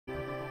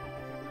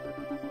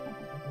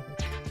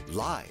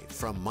live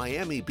from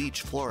Miami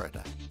Beach,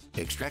 Florida,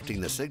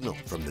 extracting the signal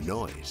from the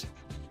noise.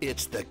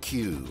 It's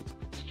theCUBE,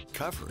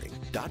 covering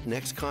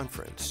 .next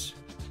conference.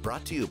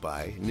 Brought to you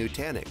by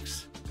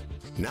Nutanix.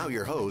 Now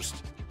your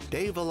hosts,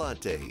 Dave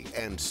Vellante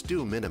and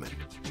Stu Miniman.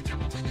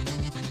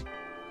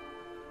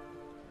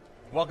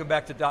 Welcome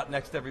back to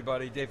 .next,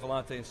 everybody. Dave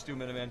Vellante and Stu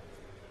Miniman.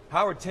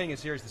 Howard Ting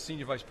is here as the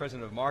Senior Vice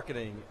President of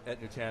Marketing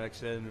at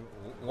Nutanix, and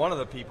one of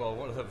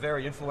the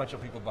very influential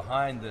people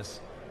behind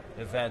this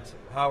event.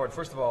 Howard,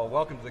 first of all,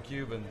 welcome to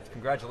theCUBE and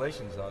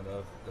congratulations on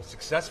a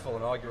successful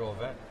inaugural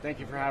event. Thank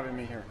you for having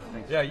me here.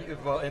 Thanks. Yeah,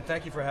 well, and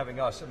thank you for having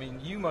us. I mean,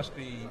 you must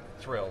be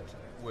thrilled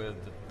with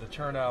the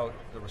turnout,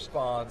 the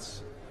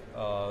response,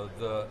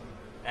 the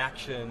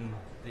action,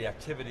 the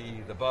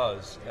activity, the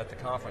buzz at the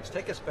conference.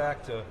 Take us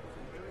back to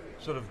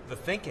sort of the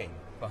thinking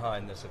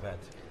behind this event.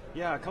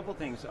 Yeah, a couple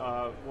things.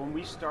 When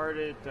we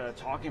started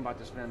talking about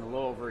this event a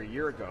little over a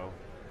year ago,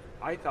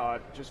 I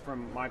thought, just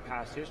from my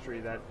past history,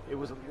 that it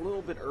was a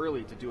little bit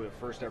early to do a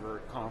first ever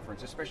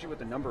conference, especially with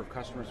the number of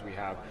customers we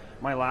have.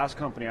 My last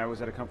company, I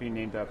was at a company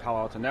named Palo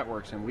Alto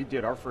Networks, and we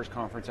did our first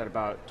conference at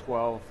about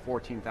 12,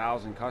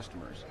 14,000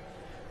 customers.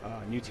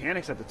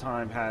 Nutanix at the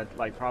time had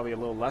like probably a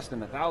little less than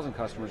 1,000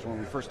 customers when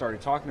we first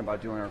started talking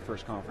about doing our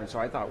first conference. So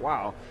I thought,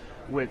 wow,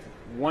 with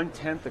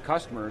 1/10 the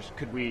customers,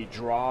 could we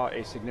draw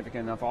a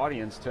significant enough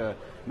audience to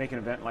make an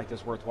event like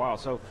this worthwhile?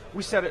 So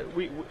we said it.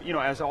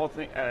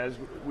 As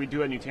we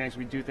do at Nutanix,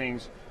 we do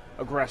things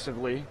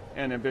aggressively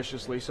and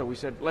ambitiously. So we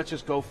said, let's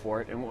just go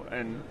for it,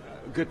 and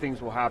good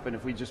things will happen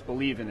if we just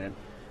believe in it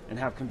and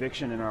have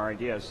conviction in our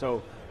ideas.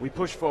 So we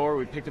pushed forward.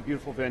 We picked a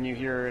beautiful venue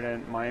here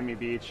in Miami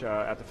Beach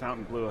at the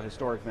Fountain Blue, a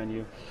historic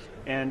venue,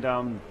 and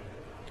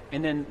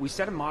then we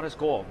set a modest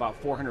goal, about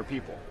 400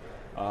 people.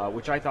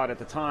 Which I thought at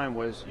the time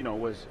was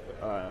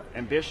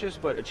ambitious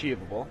but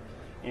achievable,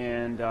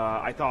 and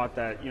I thought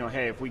that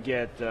hey, if we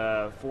get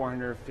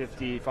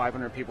 450,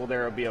 500 people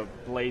there, it'll be a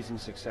blazing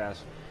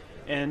success.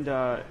 And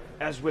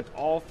as with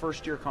all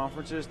first-year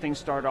conferences, things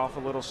start off a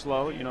little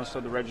slow.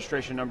 So the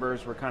registration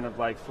numbers were kind of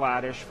like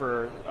flattish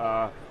for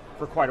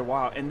quite a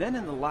while, and then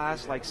in the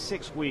last like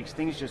 6 weeks,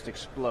 things just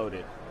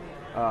exploded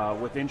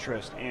with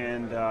interest,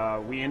 and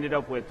we ended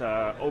up with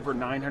over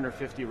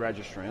 950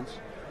 registrants.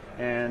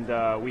 And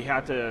we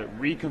had to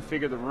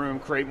reconfigure the room,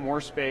 create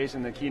more space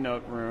in the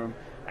keynote room,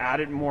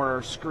 added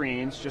more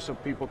screens just so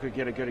people could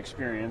get a good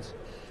experience.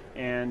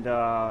 And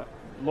lo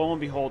and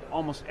behold,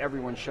 almost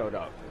everyone showed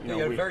up. You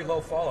had a very low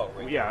fallout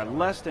rate. Yeah,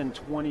 less than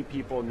 20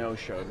 people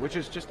no-showed, which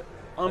is just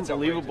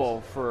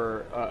unbelievable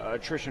for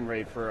attrition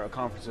rate for a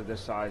conference of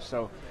this size.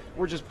 So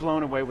we're just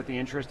blown away with the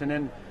interest. And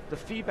then the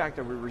feedback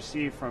that we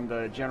received from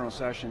the general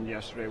session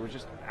yesterday was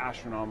just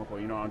astronomical.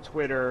 On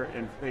Twitter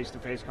and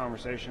face-to-face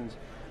conversations.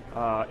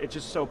 It's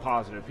just so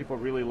positive. People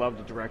really love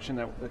the direction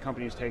that the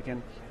company has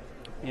taken.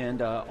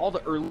 And all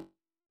the early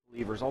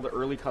believers, all the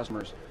early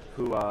customers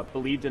who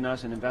believed in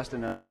us and invested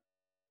in us,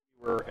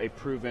 were a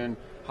proven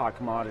hot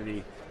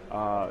commodity.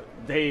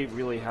 They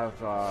really have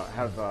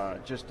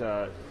just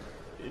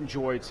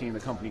enjoyed seeing the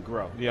company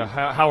grow. Yeah,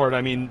 Howard,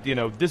 I mean,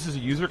 this is a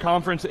user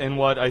conference, and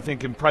what I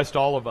think impressed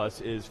all of us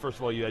is, first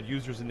of all, you had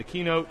users in the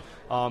keynote.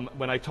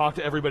 When I talk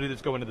to everybody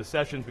that's going to the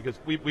sessions, because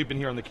we've been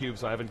here on theCUBE,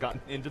 so I haven't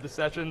gotten into the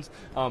sessions,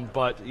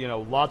 but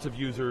lots of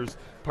users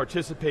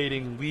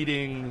participating,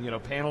 leading,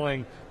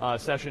 paneling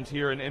sessions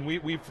here, and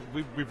we've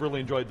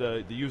really enjoyed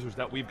the users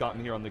that we've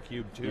gotten here on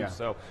theCUBE too. Yeah.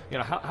 So,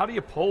 how do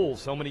you pull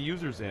so many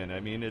users in? I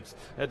mean,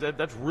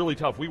 that's really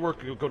tough. We go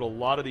to a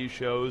lot of these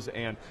shows,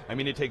 and I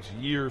mean, it takes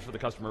years for the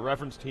customer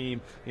reference team.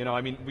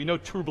 I mean, we know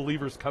true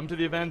believers come to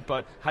the event,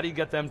 but how do you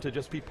get them to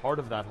just be part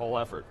of that whole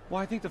effort?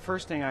 Well, I think the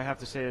first thing I have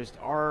to say is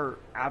our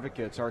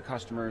advocates, our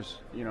customers,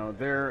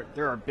 they're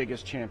our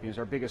biggest champions,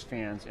 our biggest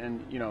fans,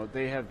 and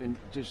they have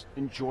just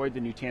enjoyed the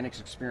Nutanix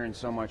experience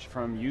so much,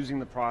 from using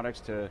the products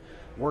to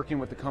working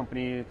with the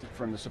company,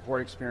 from the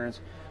support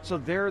experience. So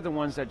they're the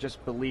ones that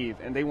just believe,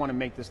 and they want to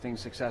make this thing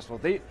successful.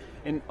 They,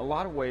 in a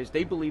lot of ways,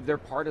 they believe they're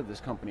part of this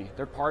company.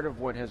 They're part of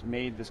what has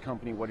made this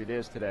company what it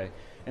is today.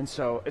 And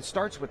so it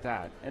starts with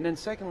that. And then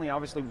secondly,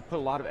 obviously, we put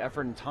a lot of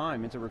effort and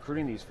time into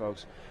recruiting these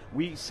folks.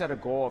 We set a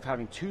goal of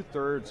having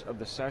 2/3 of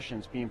the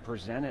sessions being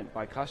presented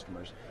by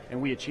customers, and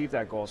we achieved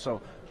that goal.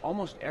 So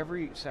almost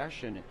every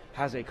session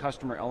has a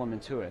customer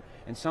element to it,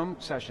 and some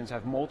sessions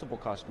have multiple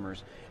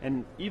customers.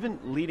 And even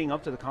leading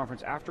up to the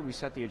conference, after we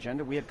set the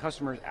agenda, we had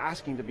customers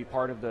asking to be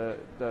part of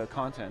the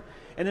content.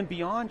 And then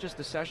beyond just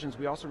the sessions,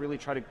 we also really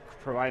try to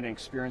provide an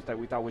experience that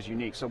we thought was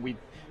unique. So we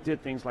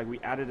did things like we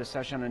added a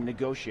session on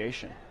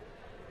negotiation.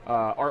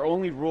 Our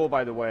only rule,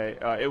 by the way,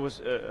 it was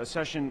a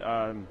session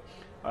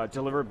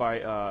delivered by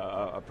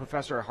a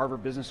professor at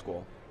Harvard Business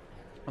School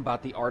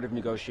about the art of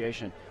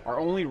negotiation. Our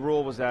only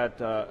rule was that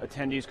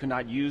attendees could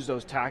not use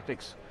those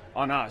tactics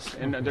on us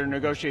and their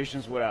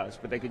negotiations with us,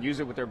 but they could use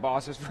it with their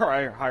bosses for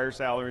higher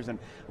salaries and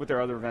with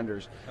their other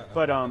vendors.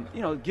 But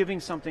giving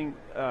something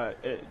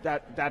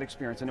that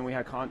experience, and then we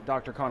had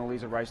Dr.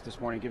 Condoleezza Rice this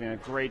morning giving a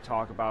great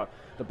talk about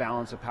the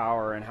balance of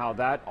power and how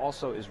that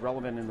also is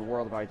relevant in the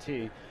world of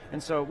IT.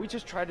 And so we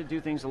just try to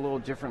do things a little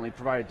differently,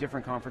 provide a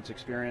different conference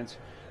experience,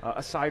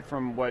 aside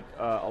from what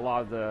a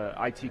lot of the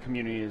IT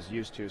community is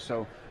used to.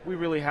 So we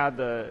really had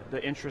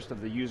the interest of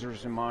the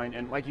users in mind,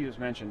 and like you just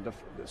mentioned,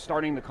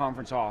 starting the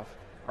conference off,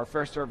 our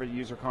first ever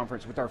user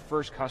conference with our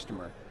first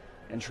customer,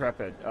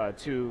 Intrepid,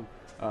 two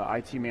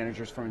IT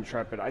managers from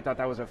Intrepid. I thought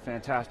that was a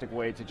fantastic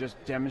way to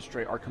just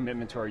demonstrate our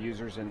commitment to our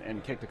users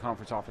and kick the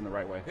conference off in the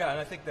right way. Yeah, and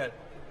I think that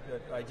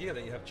the idea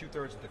that you have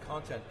 2/3 of the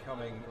content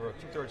coming, or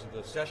 2/3 of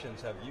the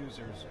sessions have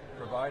users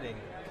providing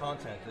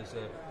content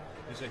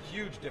is a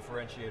huge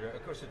differentiator.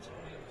 Of course, it's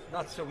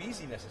not so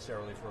easy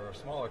necessarily for a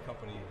smaller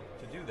company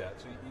to do that,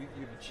 so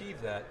you've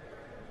achieved that.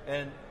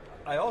 And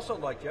I also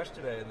liked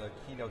yesterday in the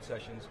keynote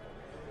sessions,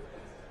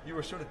 you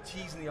were sort of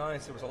teasing the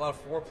audience. There was a lot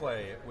of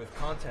foreplay with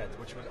content,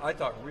 which was, I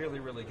thought, really,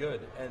 really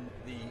good. And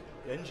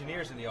the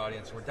engineers in the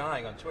audience were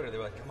dying on Twitter. They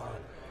were like, come on,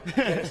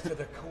 get us to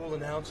the cool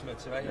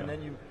announcements, right? Yeah. And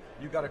then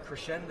you got a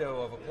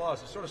crescendo of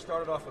applause. It sort of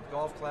started off with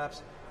golf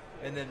claps,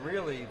 and then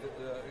really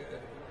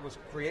was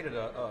created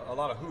a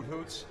lot of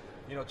hoot-hoots,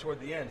 toward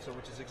the end, so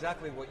which is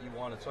exactly what you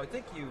wanted. So I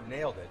think you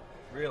nailed it,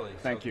 really.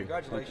 Thank you.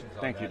 Congratulations on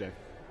that. Thank you, Dave.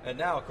 And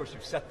now, of course,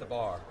 you've set the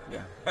bar.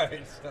 Yeah.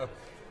 Right? So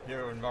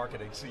you're in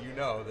marketing, so you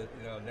know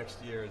that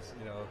next year is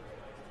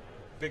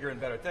bigger and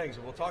better things,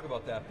 and we'll talk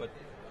about that. But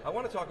I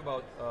want to talk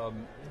about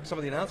some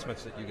of the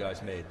announcements that you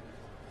guys made.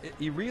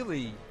 You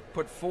really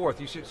put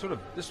forth. You should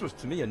this was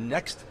to me a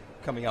next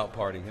coming out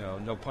party,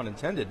 no pun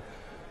intended,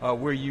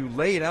 where you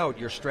laid out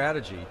your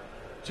strategy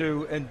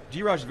and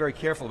G-Raj is very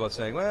careful about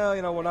saying,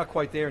 well, we're not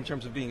quite there in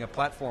terms of being a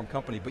platform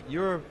company, but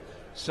you're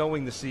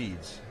sowing the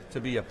seeds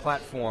to be a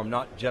platform,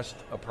 not just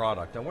a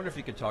product. I wonder if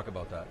you could talk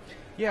about that.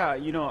 Yeah,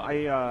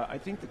 I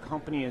think the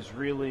company is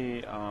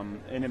really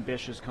an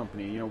ambitious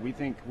company. We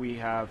think we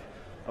have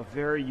a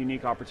very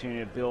unique opportunity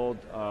to build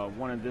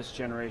one of this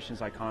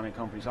generation's iconic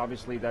companies.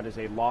 Obviously, that is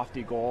a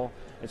lofty goal.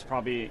 It's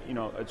probably,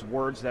 it's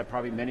words that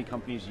probably many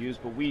companies use,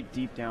 but we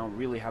deep down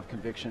really have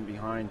conviction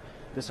behind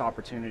this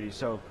opportunity.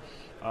 So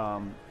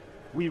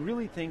we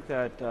really think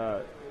that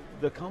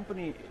the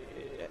company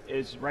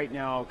is right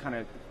now kind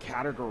of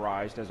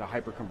categorized as a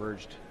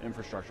hyper-converged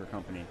infrastructure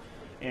company.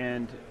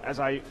 And as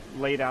I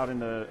laid out in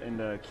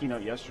the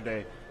keynote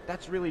yesterday,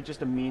 that's really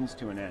just a means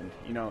to an end.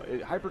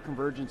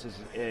 Hyperconvergence is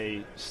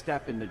a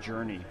step in the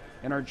journey,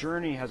 and our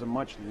journey has a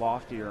much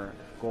loftier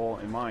goal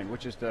in mind,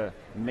 which is to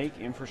make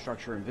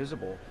infrastructure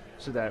invisible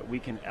so that we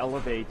can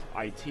elevate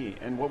IT.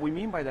 And what we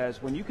mean by that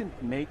is when you can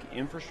make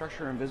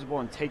infrastructure invisible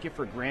and take it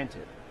for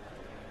granted,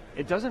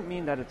 it doesn't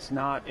mean that it's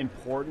not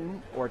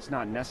important or it's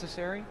not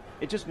necessary.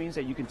 It just means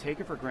that you can take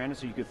it for granted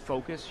so you could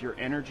focus your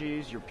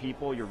energies, your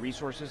people, your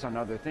resources on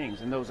other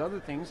things. And those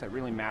other things that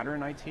really matter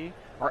in IT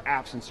are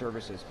apps and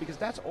services, because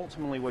that's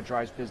ultimately what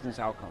drives business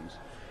outcomes.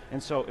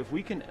 And so if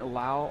we can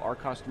allow our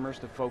customers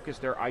to focus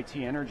their IT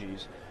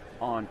energies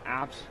on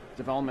apps,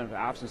 development of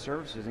apps and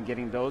services and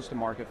getting those to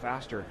market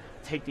faster,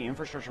 take the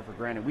infrastructure for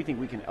granted, we think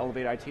we can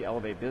elevate IT,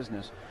 elevate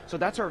business. So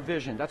that's our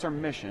vision, that's our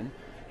mission.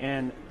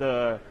 And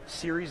the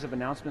series of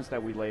announcements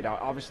that we laid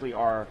out obviously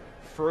are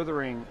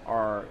furthering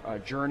our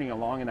journey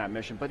along in that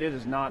mission, but it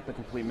is not the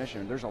complete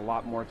mission. There's a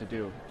lot more to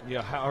do.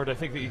 Yeah, Howard, I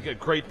think that you get a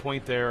great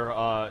point there.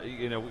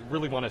 We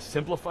really want to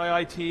simplify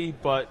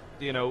IT, but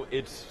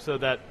it's so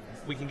that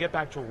we can get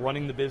back to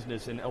running the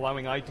business and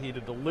allowing IT to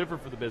deliver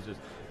for the business.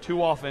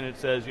 Too often it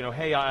says,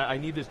 hey, I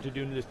need this to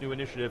do this new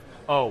initiative.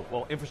 Oh,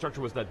 well,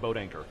 infrastructure was that boat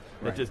anchor.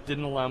 Right. It just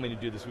didn't allow me to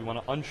do this. We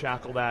want to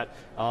unshackle that.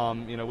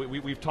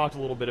 We've talked a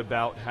little bit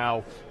about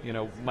how,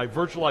 my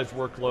virtualized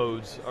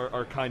workloads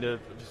are kind of,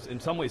 in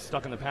some ways,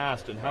 stuck in the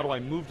past, and how do I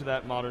move to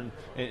that modern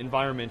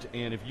environment?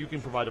 And if you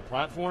can provide a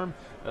platform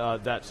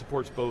that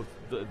supports both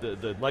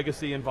the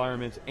legacy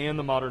environments and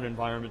the modern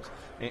environments,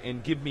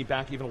 and give me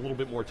back even a little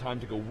bit more time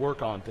to go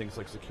work on things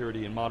like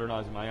security and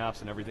modernizing my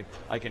apps and everything,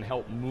 I can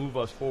help move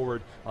us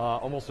forward,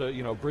 almost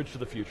a bridge to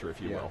the future,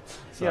 if you will.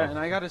 So. Yeah, and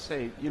I got to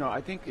say,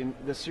 I think in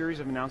the series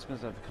of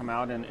announcements that have come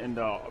out and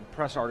the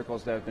press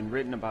articles that have been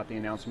written about the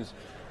announcements,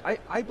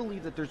 I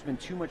believe that there's been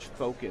too much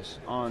focus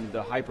on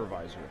the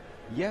hypervisor.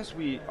 Yes,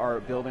 we are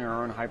building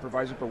our own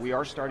hypervisor, but we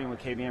are starting with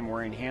KVM.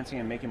 We're enhancing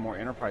and making more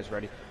enterprise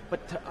ready.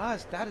 But to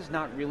us, that is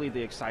not really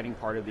the exciting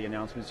part of the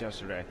announcements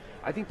yesterday.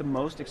 I think the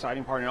most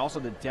exciting part, and also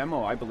the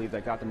demo I believe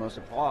that got the most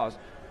applause,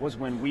 was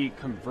when we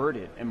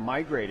converted and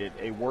migrated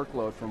a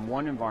workload from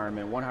one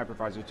environment, one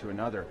hypervisor to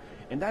another.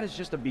 And that is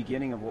just the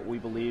beginning of what we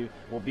believe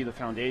will be the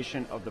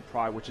foundation of the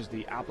PRI, which is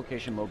the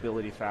application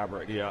mobility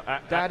fabric. Yeah,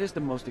 that is the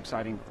most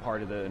exciting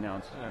part of the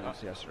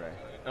announcements yesterday.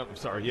 I'm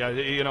sorry, yeah,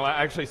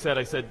 I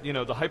said,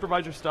 the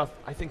hypervisor stuff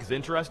I think is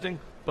interesting,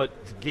 but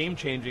it's game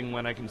changing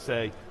when I can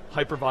say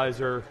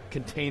hypervisor,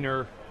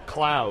 container,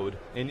 cloud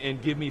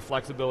and give me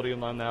flexibility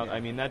on that. I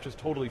mean, that just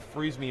totally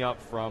frees me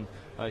up from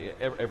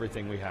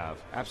everything we have.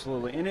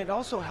 Absolutely, and it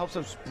also helps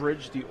us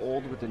bridge the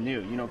old with the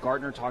new. You know,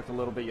 Gartner talked a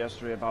little bit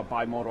yesterday about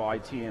bimodal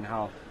IT and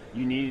how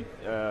you need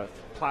a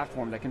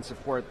platform that can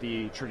support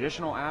the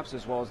traditional apps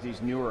as well as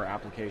these newer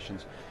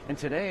applications. And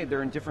today,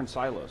 they're in different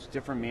silos,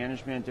 different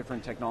management,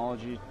 different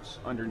technologies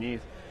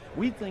underneath.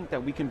 We think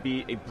that we can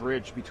be a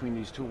bridge between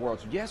these two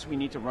worlds. Yes, we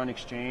need to run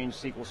Exchange,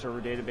 SQL Server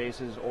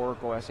databases,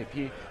 Oracle,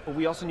 SAP, but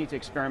we also need to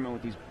experiment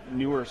with these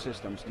newer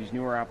systems, these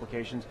newer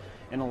applications,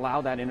 and allow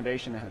that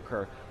innovation to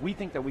occur. We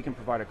think that we can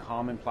provide a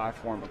common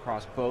platform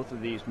across both of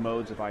these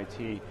modes of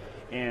IT,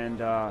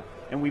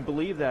 and we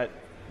believe that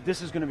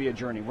this is going to be a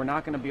journey. We're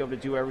not going to be able to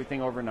do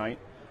everything overnight.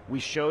 We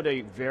showed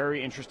a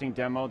very interesting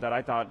demo that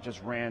I thought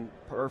just ran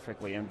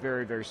perfectly and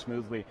very, very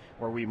smoothly,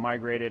 where we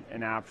migrated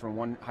an app from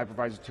one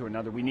hypervisor to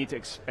another. We need to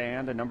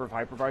expand the number of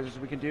hypervisors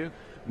we can do,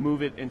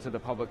 move it into the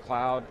public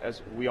cloud,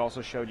 as we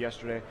also showed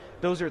yesterday.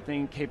 Those are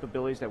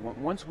capabilities that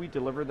once we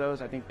deliver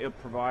those, I think it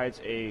provides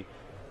a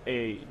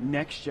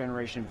next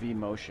generation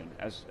vMotion,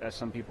 as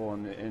some people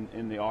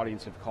in the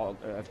audience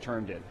have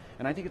termed it.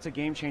 And I think it's a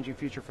game-changing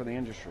feature for the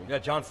industry. Yeah,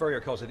 John Furrier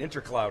calls it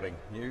interclouding.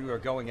 You are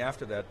going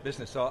after that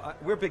business. So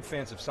we're big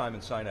fans of Simon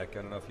Sinek.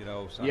 I don't know if you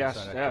know Simon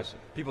Sinek. Yes.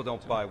 People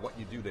don't buy what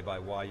you do, they buy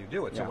why you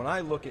do it. Yeah. So when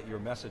I look at your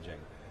messaging,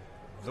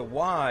 the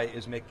why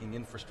is making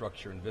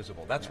infrastructure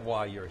invisible. That's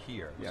why you're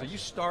here. Yes. So you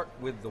start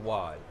with the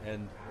why.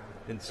 And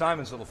in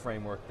Simon's little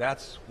framework,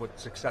 that's what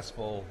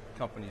successful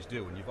companies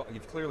do. And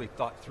you've clearly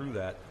thought through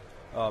that.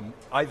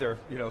 Either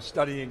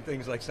studying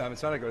things like Simon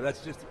Sinek, or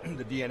that's just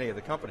the DNA of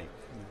the company.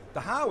 The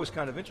how is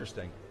kind of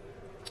interesting,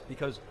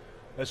 because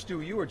as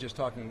Stu, you were just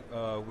talking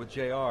with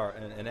JR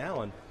and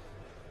Alan,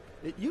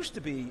 it used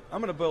to be,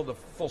 I'm going to build a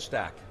full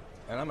stack,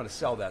 and I'm going to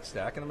sell that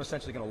stack, and I'm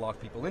essentially going to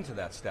lock people into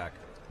that stack.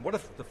 What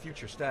if the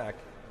future stack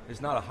is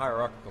not a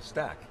hierarchical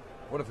stack?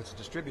 What if it's a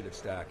distributed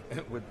stack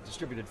with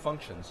distributed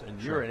functions, and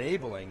you're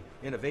enabling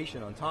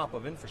innovation on top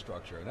of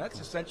infrastructure? And that's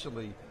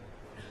essentially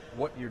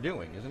what you're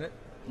doing, isn't it?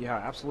 Yeah,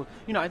 absolutely.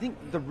 I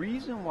think the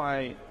reason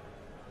why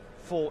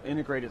full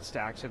integrated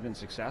stacks have been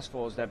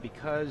successful is that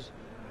because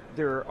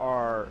there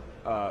are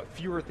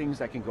fewer things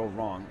that can go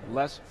wrong,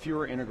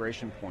 fewer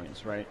integration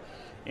points, right?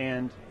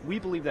 And we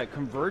believe that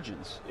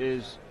convergence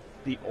is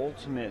the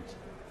ultimate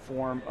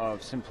form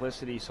of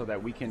simplicity, so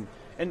that we can,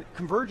 and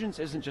convergence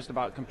isn't just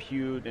about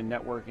compute and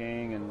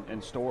networking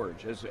and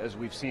storage, as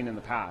we've seen in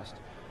the past,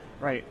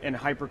 right? And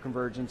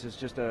hyperconvergence is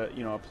just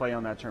a play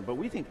on that term, but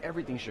we think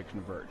everything should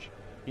converge.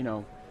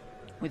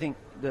 We think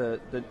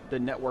the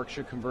network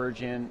should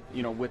converge in,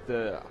 with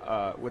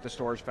the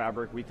storage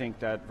fabric. We think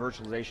that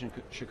virtualization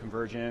should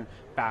converge in,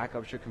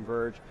 backup should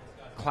converge,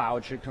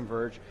 cloud should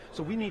converge.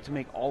 So we need to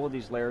make all of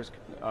these layers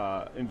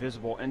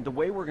invisible, and the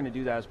way we're going to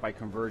do that is by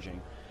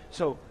converging.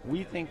 So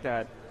we think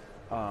that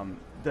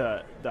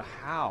the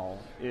how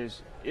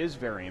is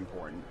very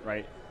important,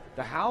 right?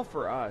 The how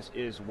for us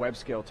is web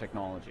scale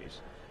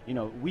technologies.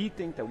 We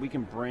think that we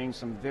can bring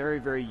some very,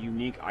 very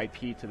unique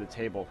IP to the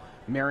table,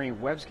 marrying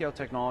web-scale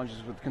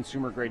technologies with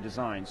consumer-grade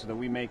design, so that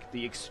we make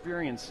the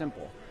experience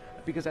simple.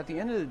 Because at the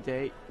end of the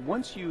day,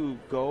 once you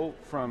go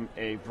from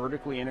a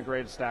vertically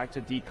integrated stack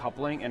to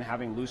decoupling and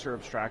having looser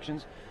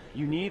abstractions,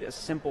 you need a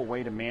simple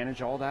way to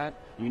manage all that.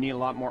 You need a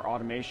lot more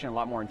automation, a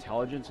lot more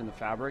intelligence in the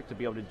fabric to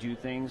be able to do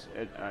things.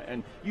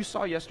 And you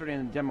saw yesterday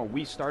in the demo,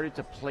 we started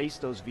to place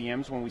those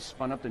VMs when we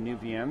spun up the new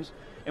VMs,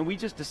 and we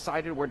just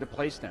decided where to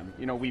place them.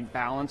 We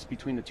balanced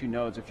between the two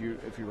nodes, if you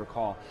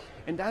recall.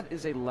 And that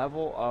is a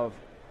level of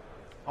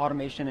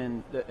automation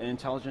and the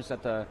intelligence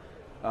that the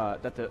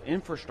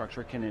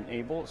infrastructure can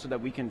enable, so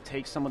that we can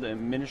take some of the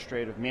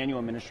manual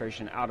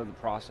administration out of the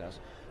process.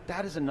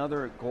 That is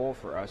another goal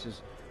for us,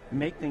 is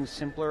make things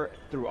simpler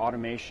through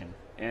automation,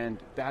 and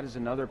that is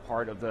another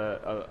part of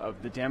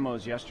the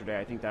demos yesterday.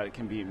 I think that it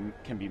can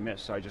be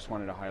missed. So I just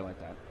wanted to highlight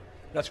that.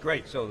 That's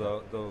great.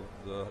 So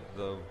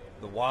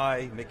the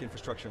why, make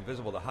infrastructure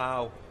invisible. The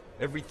how,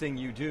 everything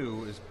you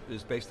do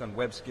is based on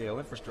web scale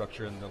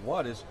infrastructure, and the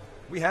what is,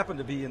 we happen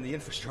to be in the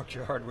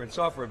infrastructure, hardware and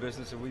software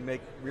business, and we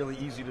make really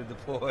easy to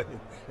deploy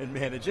and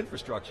manage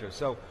infrastructure.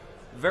 So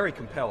very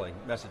compelling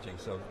messaging.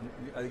 So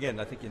again,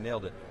 I think you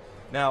nailed it.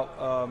 Now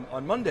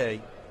on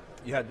Monday,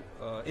 you had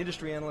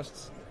industry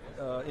analysts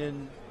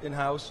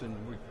in-house, and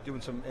we're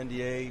doing some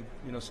NDA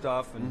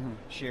stuff and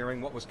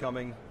sharing what was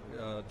coming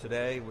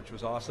today, which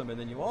was awesome. And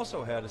then you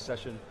also had a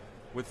session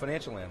with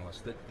financial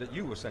analysts that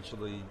you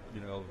essentially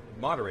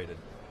moderated.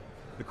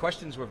 The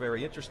questions were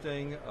very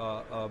interesting.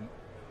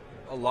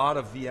 A lot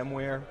of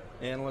VMware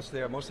analysts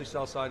there, mostly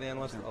sell-side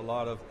analysts, a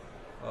lot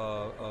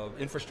of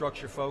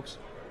infrastructure folks.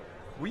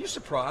 Were you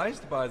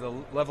surprised by the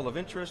level of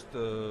interest,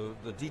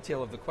 the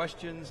detail of the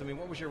questions? I mean,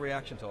 what was your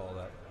reaction to all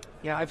that?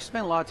 Yeah, I've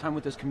spent a lot of time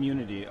with this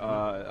community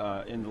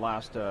in the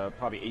last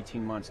probably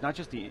 18 months, not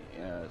just the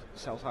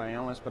sell-side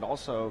analysts, but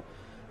also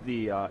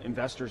the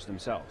investors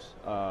themselves,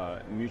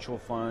 mutual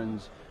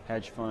funds,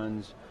 hedge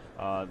funds,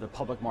 the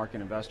public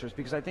market investors,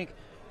 because I think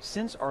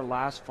since our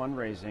last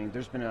fundraising,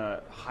 there's been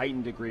a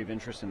heightened degree of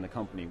interest in the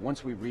company.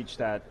 Once we reached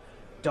that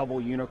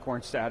double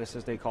unicorn status,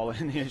 as they call it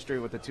in the industry,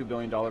 with a $2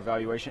 billion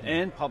valuation,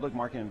 and public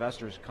market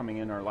investors coming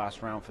in our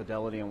last round,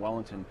 Fidelity and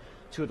Wellington,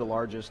 two of the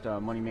largest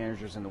money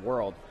managers in the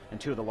world, and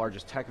two of the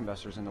largest tech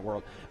investors in the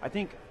world. I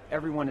think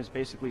everyone has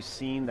basically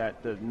seen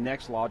that the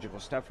next logical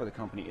step for the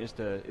company is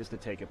to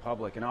take it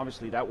public, and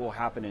obviously that will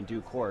happen in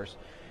due course.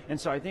 And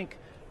so I think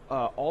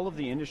all of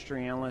the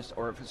industry analysts,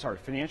 or sorry,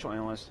 financial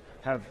analysts,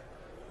 have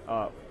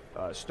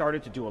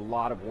started to do a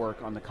lot of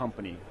work on the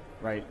company,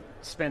 right?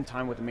 Spend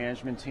time with the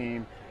management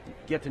team,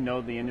 get to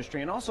know the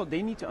industry, and also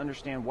they need to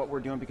understand what we're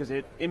doing because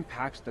it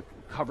impacts the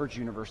coverage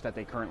universe that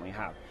they currently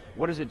have.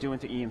 What is it doing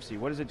to EMC?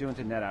 What is it doing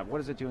to NetApp? What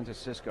is it doing to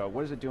Cisco?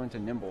 What is it doing to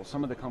Nimble?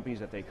 Some of the companies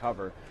that they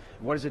cover.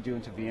 What is it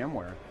doing to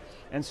VMware?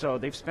 And so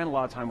they've spent a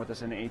lot of time with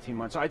us in 18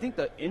 months. So I think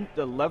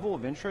the level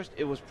of interest,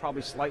 it was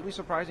probably slightly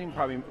surprising,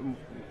 probably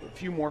a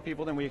few more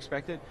people than we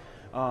expected.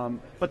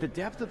 But the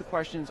depth of the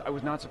questions, I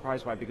was not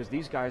surprised by because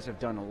these guys have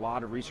done a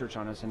lot of research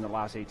on us in the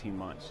last 18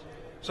 months.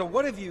 So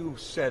what have you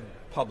said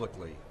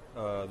publicly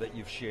that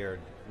you've shared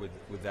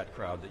with that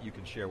crowd that you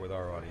can share with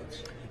our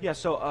audience? Yeah,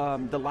 so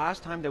the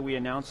last time that we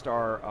announced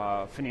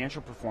our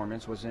financial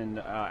performance was in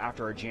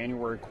after our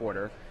January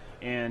quarter.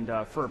 And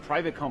for a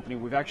private company,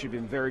 we've actually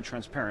been very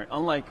transparent.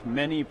 Unlike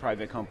many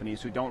private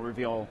companies who don't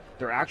reveal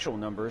their actual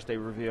numbers, they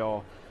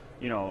reveal,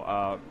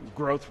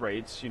 growth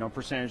rates,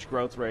 percentage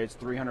growth rates,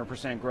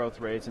 300% growth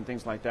rates, and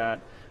things like that,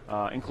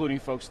 including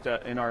folks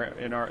that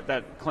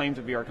that claim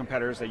to be our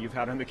competitors that you've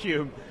had on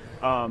theCUBE.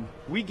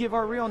 We give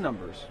our real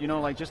numbers.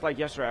 Just like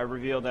yesterday, I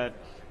revealed that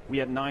we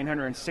had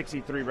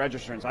 963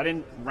 registrants. I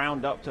didn't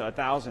round up to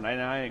 1,000.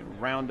 I didn't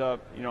round up,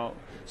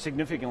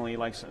 significantly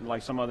like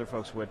some other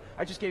folks would.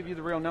 I just gave you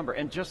the real number,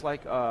 and just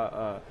like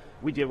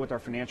we did with our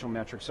financial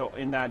metrics. So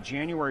in that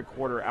January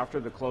quarter, after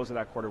the close of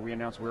that quarter, we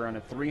announced we were on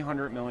a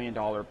 $300 million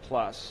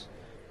plus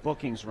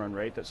bookings run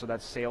rate. So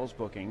that's sales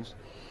bookings.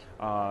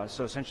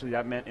 So essentially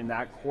that meant in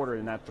that quarter,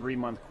 in that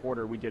 3-month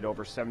quarter, we did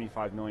over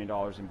 $75 million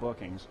in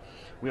bookings.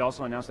 We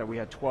also announced that we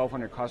had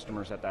 1,200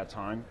 customers at that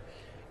time.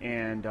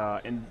 And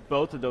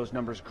both of those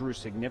numbers grew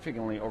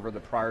significantly over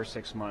the prior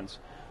 6 months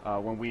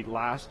when we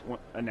last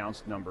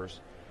announced numbers.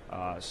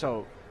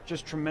 So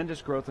just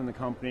tremendous growth in the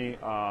company.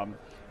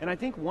 And I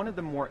think one of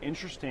the more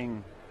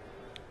interesting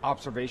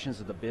observations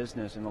of the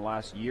business in the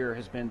last year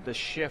has been the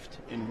shift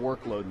in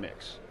workload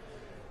mix.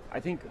 I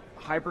think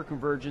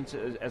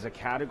hyperconvergence as a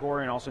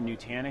category, and also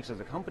Nutanix as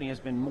a company, has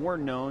been more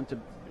known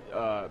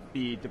to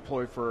be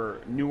deployed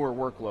for newer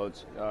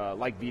workloads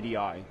like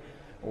VDI,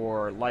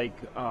 or like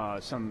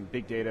some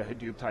big data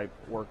Hadoop type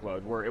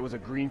workload where it was a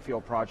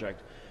greenfield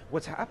project.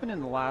 What's happened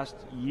in the last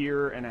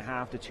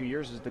 1.5 to 2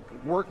 years is the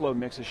workload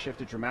mix has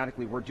shifted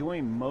dramatically. We're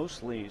doing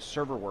mostly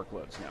server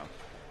workloads now.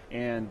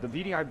 And the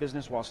VDI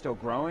business, while still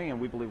growing, and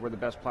we believe we're the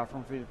best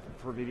platform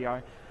for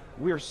VDI,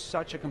 we're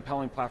such a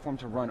compelling platform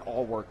to run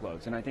all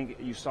workloads. And I think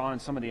you saw in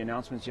some of the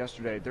announcements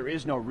yesterday, there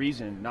is no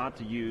reason not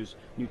to use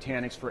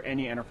Nutanix for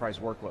any enterprise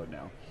workload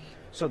now.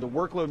 So the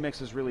workload mix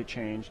has really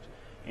changed.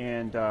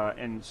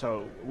 And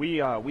so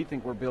we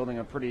think we're building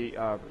a pretty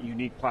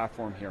unique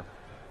platform here.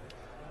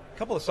 A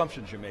couple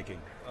assumptions you're making.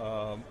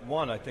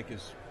 One, I think,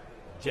 is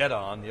dead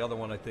on. The other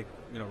one, I think,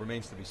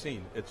 remains to be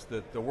seen. It's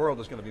that the world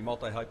is going to be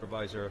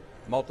multi-hypervisor,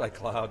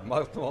 multi-cloud,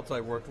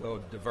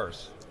 multi-workload,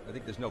 diverse. I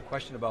think there's no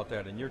question about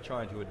that, and you're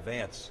trying to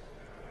advance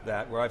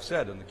that, where I've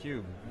said on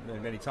theCUBE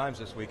many times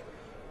this week,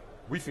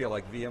 we feel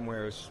like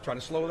VMware is trying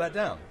to slow that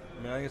down.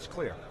 I think it's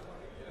clear.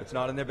 It's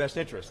not in their best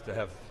interest to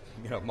have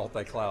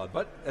multi-cloud,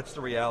 but that's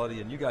the reality,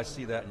 and you guys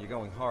see that, and you're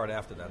going hard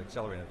after that,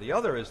 accelerating it. The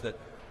other is that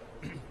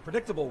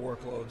predictable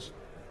workloads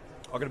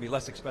are going to be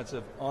less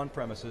expensive on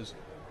premises,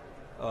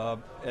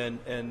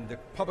 and the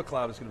public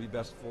cloud is going to be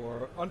best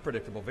for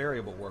unpredictable,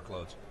 variable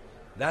workloads.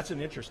 That's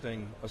an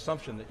interesting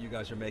assumption that you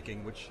guys are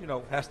making, which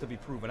has to be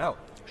proven out.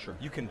 Sure.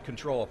 You can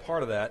control a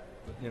part of that,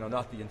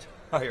 not the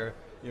entire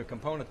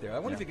component there. I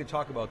wonder if you could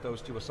talk about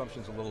those two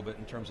assumptions a little bit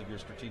in terms of your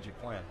strategic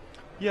plan.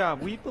 Yeah,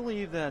 we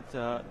believe that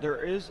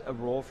there is a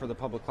role for the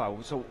public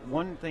cloud. So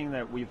one thing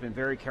that we've been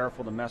very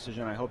careful to message,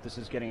 and I hope this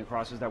is getting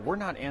across, is that we're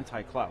not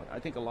anti-cloud. I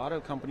think a lot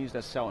of companies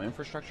that sell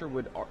infrastructure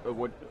would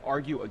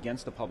argue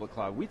against the public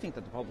cloud. We think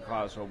that the public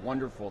cloud is a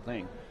wonderful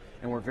thing,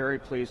 and we're very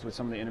pleased with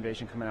some of the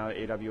innovation coming out of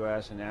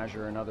AWS and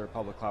Azure and other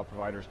public cloud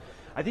providers.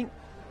 I think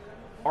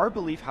our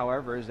belief,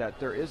 however, is that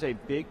there is a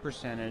big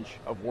percentage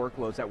of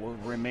workloads that will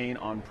remain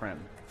on-prem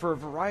for a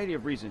variety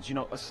of reasons.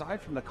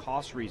 Aside from the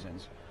cost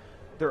reasons,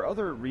 there are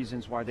other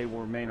reasons why they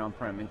will remain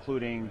on-prem,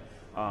 including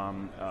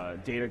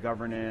data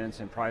governance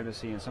and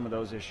privacy and some of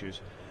those issues,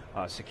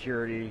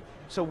 security.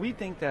 So we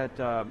think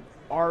that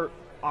our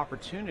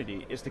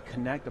opportunity is to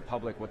connect the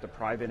public with the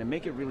private and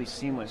make it really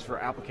seamless for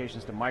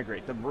applications to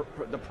migrate.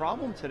 The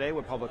problem today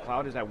with public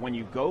cloud is that when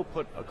you go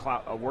put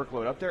a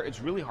workload up there, it's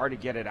really hard to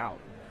get it out,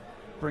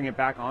 bring it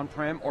back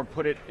on-prem, or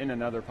put it in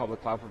another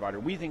public cloud provider.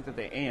 We think that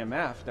the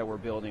AMF that we're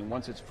building,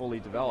 once it's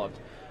fully developed,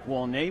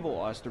 will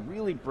enable us to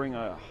really bring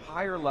a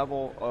higher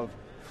level of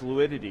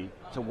fluidity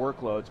to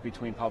workloads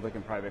between public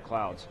and private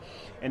clouds.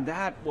 And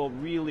that will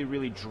really,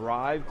 really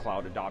drive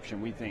cloud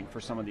adoption, we think,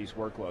 for some of these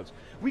workloads.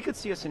 We could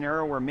see a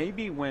scenario where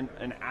maybe when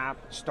an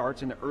app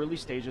starts in the early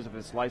stages of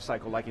its life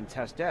cycle, like in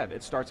test dev,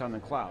 it starts on the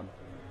cloud.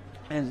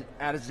 And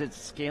as it's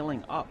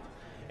scaling up,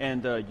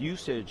 and the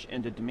usage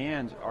and the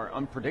demand are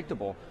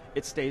unpredictable,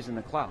 it stays in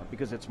the cloud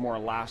because it's more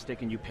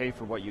elastic and you pay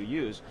for what you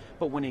use.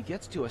 But when it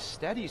gets to a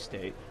steady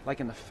state,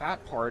 like in the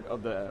fat part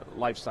of the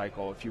life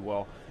cycle, if you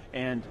will,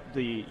 and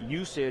the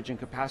usage and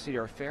capacity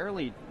are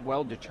fairly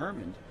well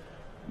determined,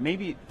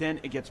 maybe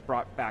then it gets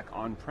brought back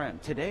on-prem.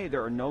 Today,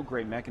 there are no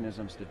great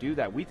mechanisms to do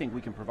that. We think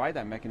we can provide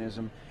that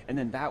mechanism, and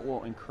then that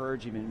will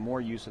encourage even more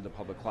use of the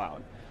public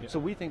cloud. Yeah. So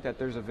we think that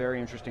there's a very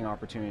interesting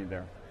opportunity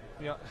there.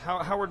 Yeah,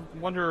 Howard,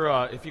 wonder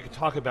if you could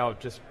talk about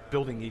just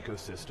building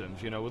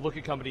ecosystems. We look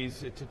at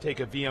companies to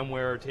take a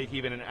VMware, take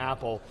even an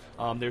Apple.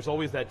 There's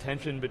always that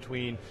tension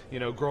between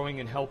growing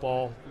and help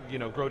all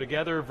grow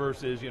together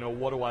versus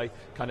what do I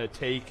kind of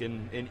take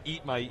and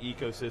eat my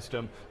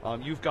ecosystem.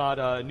 You've got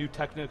a new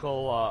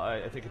technical,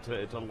 I think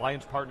it's an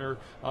alliance partner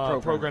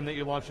program that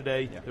you launched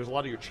today. Yeah. There's a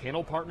lot of your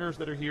channel partners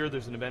that are here.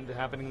 There's an event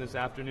happening this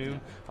afternoon.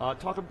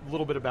 Talk a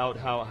little bit about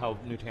how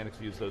Nutanix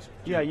views those.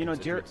 Yeah,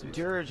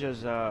 Dheeraj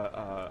is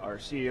our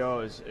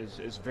CEO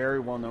is very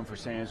well known for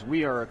saying is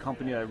we are a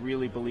company that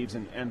really believes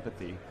in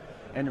empathy.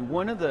 And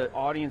one of the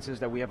audiences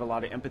that we have a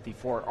lot of empathy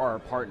for are our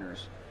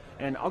partners.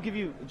 And I'll give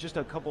you just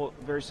a couple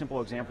very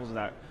simple examples of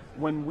that.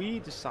 When we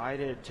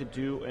decided to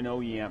do an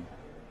OEM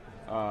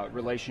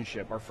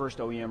relationship, our first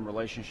OEM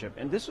relationship,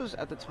 and this was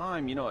at the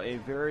time, a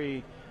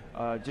very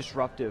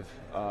disruptive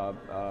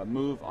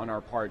move on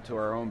our part to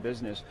our own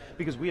business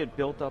because we had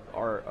built up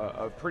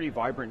a pretty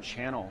vibrant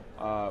channel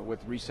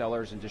with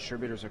resellers and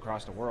distributors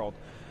across the world.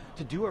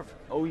 To do an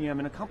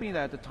OEM in a company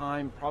that at the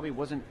time probably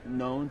wasn't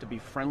known to be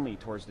friendly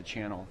towards the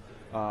channel.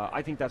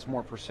 I think that's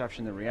more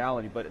perception than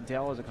reality, but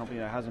Dell is a company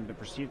that hasn't been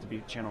perceived to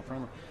be channel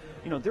friendly.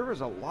 There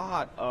was a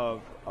lot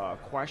of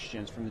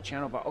questions from the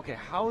channel about, okay,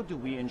 how do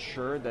we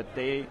ensure that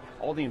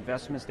all the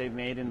investments they've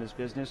made in this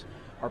business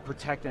are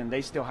protected and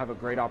they still have a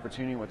great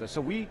opportunity with us. So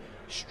we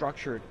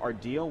structured our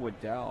deal with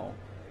Dell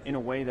in a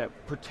way that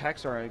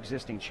protects our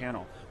existing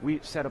channel.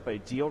 We set up a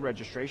deal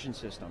registration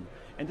system.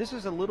 And this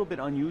is a little bit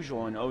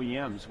unusual in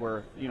OEMs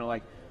where,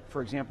 like,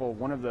 for example,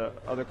 one of the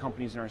other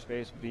companies in our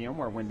space,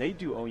 VMware, when they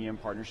do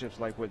OEM partnerships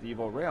like with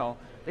Evo Rail,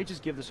 they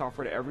just give the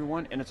software to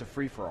everyone and it's a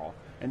free-for-all.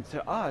 And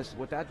to us,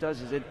 what that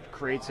does is it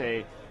creates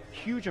a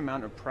huge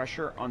amount of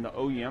pressure on the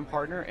OEM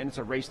partner and it's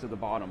a race to the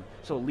bottom.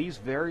 So it leaves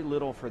very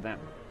little for them,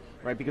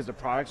 right? Because the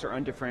products are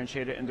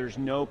undifferentiated and there's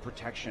no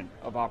protection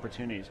of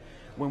opportunities.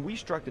 When we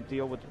struck the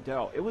deal with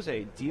Dell, it was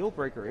a deal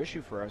breaker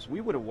issue for us. We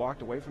would have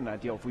walked away from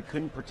that deal if we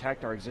couldn't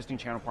protect our existing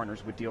channel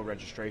partners with deal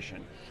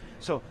registration.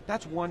 So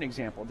that's one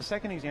example. The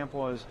second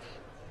example is,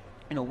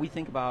 we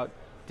think about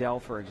Dell,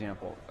 for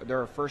example. They're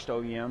our first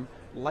OEM,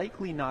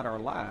 likely not our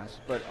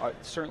last, but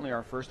certainly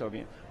our first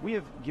OEM. We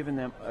have given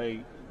them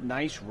a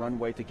nice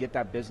runway to get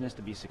that business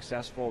to be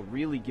successful,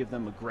 really give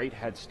them a great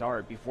head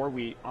start before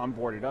we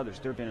onboarded others.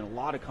 There have been a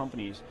lot of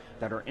companies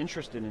that are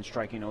interested in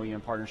striking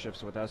OEM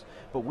partnerships with us,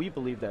 but we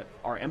believe that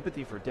our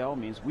empathy for Dell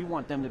means we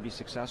want them to be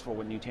successful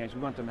with Nutanix. We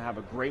want them to have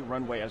a great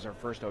runway as our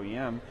first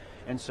OEM,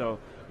 and so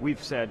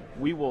we've said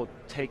we will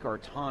take our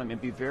time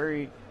and be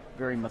very,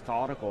 very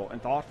methodical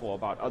and thoughtful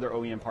about other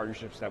OEM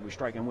partnerships that we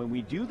strike. And when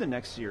we do the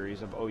next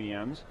series of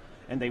OEMs,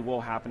 and they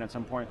will happen at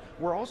some point,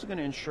 we're also going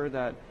to ensure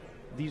that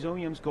these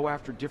OEMs go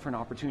after different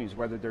opportunities,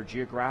 whether they're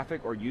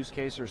geographic or use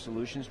case or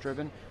solutions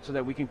driven, so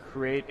that we can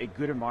create a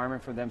good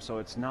environment for them so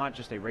it's not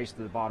just a race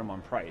to the bottom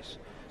on price.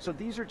 So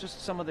these are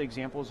just some of the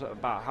examples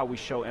about how we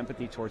show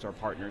empathy towards our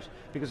partners,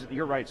 because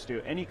you're right,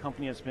 Stu, any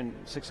company that's been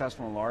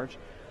successful and large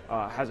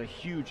has a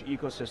huge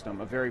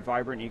ecosystem, a very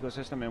vibrant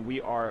ecosystem, and we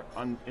are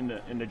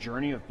in the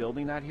journey of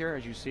building that here,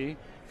 as you see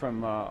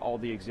from all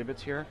the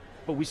exhibits here,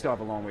 but we still have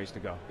a long ways to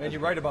go. And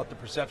you're right about the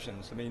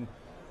perceptions. I mean,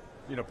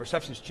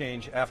 perceptions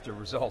change after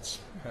results,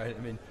 right?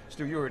 I mean,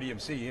 Stu, you were at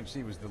EMC.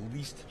 EMC was the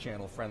least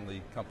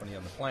channel-friendly company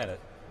on the planet,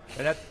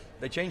 and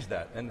they changed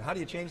that. And how do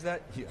you change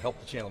that? You help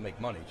the channel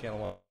make money. Channel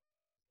wants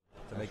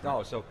to make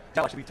dollars. So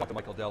actually, we talked to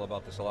Michael Dell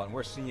about this a lot, and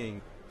we're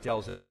seeing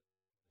Dell's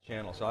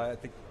channel. So I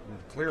think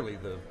clearly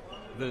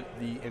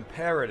the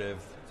imperative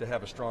to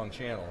have a strong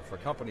channel for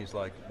companies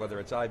like,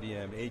 whether it's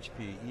IBM,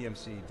 HP,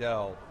 EMC,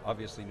 Dell,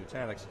 obviously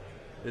Nutanix,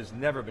 has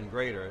never been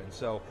greater. And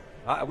so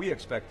we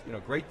expect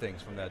great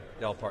things from that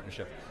Dell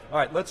partnership. All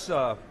right,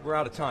 we're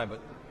out of time, but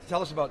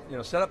tell us about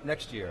setup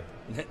next year,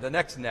 the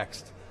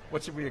next.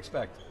 What should we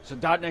expect? So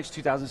 .next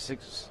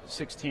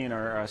 2016,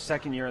 our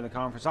second year in the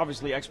conference.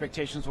 Obviously,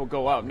 expectations will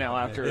go up now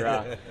after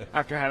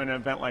after having an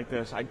event like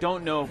this. I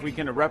don't know if we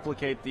can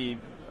replicate the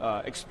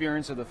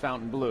experience of the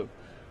Fountain Blue.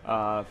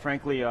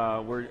 Frankly,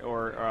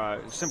 we're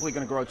simply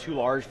going to grow too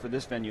large for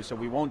this venue, so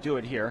we won't do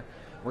it here.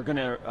 We're going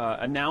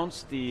to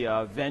announce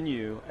the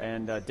venue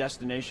and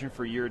destination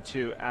for year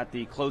 2 at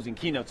the closing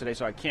keynote today,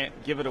 so I can't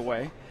give it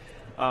away.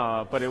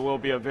 But it will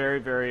be a very,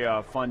 very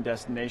fun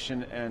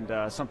destination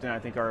and something I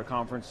think our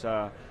conference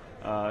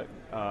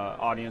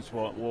audience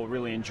will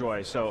really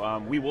enjoy. So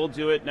we will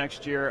do it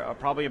next year,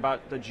 probably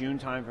about the June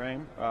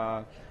timeframe,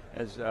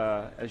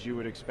 as you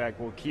would expect.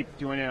 We'll keep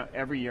doing it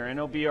every year, and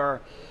it'll be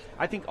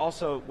I think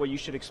also what you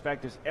should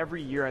expect is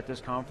every year at this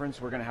conference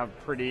we're going to have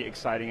pretty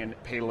exciting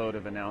and payload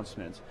of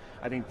announcements.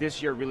 I think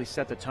this year really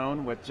set the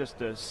tone with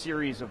just a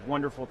series of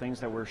wonderful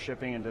things that we're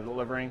shipping and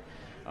delivering.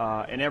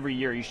 And every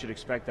year you should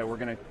expect that we're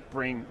going to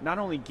bring not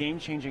only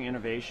game-changing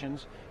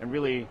innovations and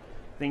really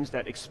things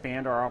that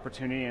expand our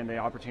opportunity and the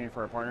opportunity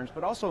for our partners,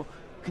 but also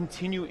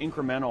continue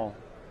incremental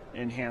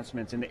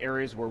enhancements in the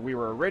areas where we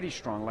were already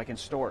strong, like in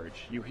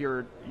storage. You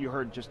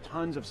heard just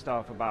tons of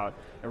stuff about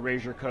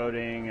erasure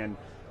coding and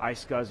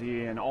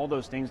iSCSI and all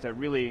those things that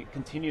really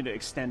continue to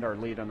extend our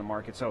lead on the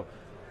market. So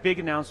big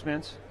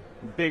announcements,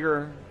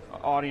 bigger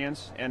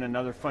audience, and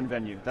another fun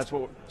venue. That's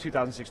what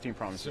 2016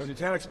 promises. So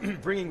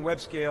Nutanix bringing web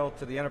scale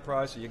to the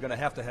enterprise, so you're going to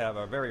have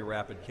a very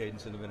rapid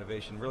cadence of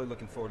innovation. Really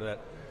looking forward to that.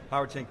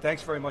 Howard, Ting,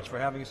 thanks very much for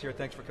having us here.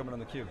 Thanks for coming on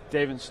theCUBE.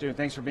 Dave and Stu,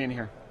 thanks for being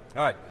here.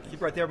 All right,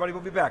 keep right there, everybody.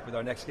 We'll be back with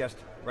our next guest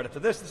right after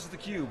this. This is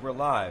theCUBE. We're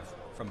live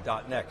from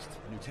 .next,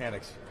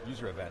 Nutanix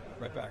user event.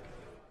 Right back.